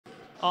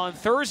on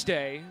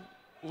Thursday.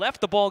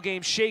 Left the ball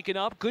game shaken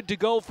up, good to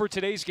go for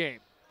today's game.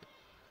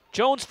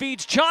 Jones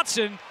feeds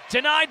Johnson,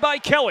 denied by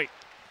Kelley.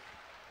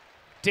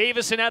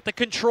 Davison at the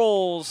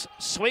controls,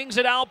 swings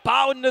it out,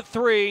 Bowden to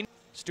three.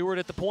 Stewart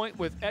at the point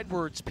with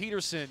Edwards,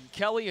 Peterson,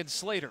 Kelley, and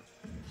Slater.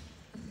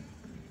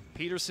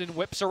 Peterson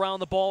whips around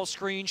the ball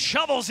screen,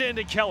 shovels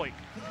into Kelley.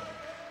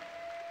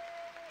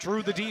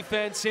 Drew the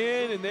defense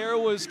in, and there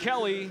was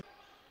Kelley.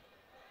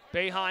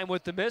 Boeheim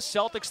with the miss.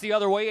 Celtics the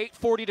other way.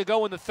 8:40 to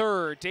go in the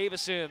third.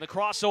 Davison, the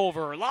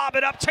crossover. Lob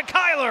it up to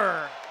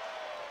Kylor.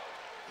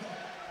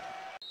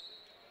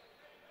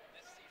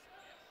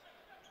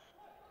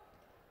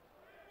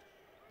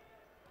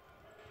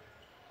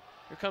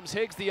 Here comes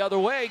Higgs the other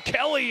way.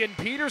 Kelley and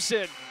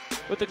Peterson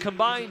with the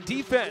combined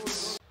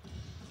defense.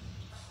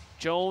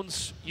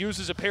 Jones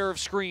uses a pair of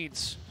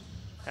screens.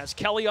 Has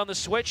Kelley on the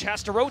switch.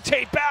 Has to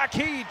rotate back.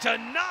 He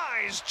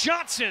denies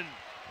Johnson.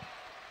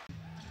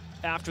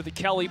 After the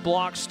Kelley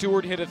block,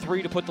 Stewart hit a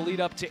three to put the lead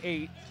up to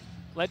 8.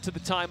 Led to the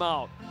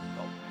timeout.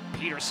 Oh,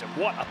 Peterson,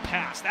 what a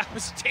pass. That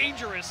was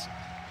dangerous,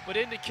 but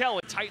into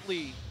Kelley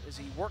tightly as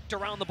he worked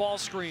around the ball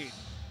screen.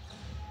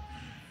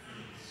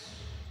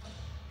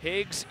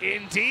 Higgs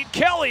indeed.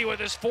 Kelley with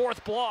his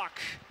 4th block.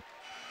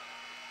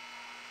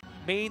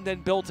 Maine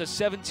then built a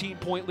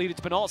 17-point lead.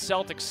 It's been all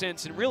Celtics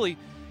since, and really,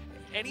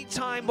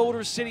 anytime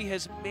Motor City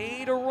has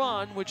made a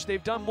run, which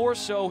they've done more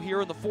so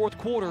here in the 4th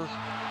quarter,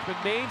 but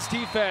Maine's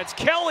defense.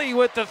 Kelley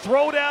with the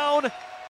throwdown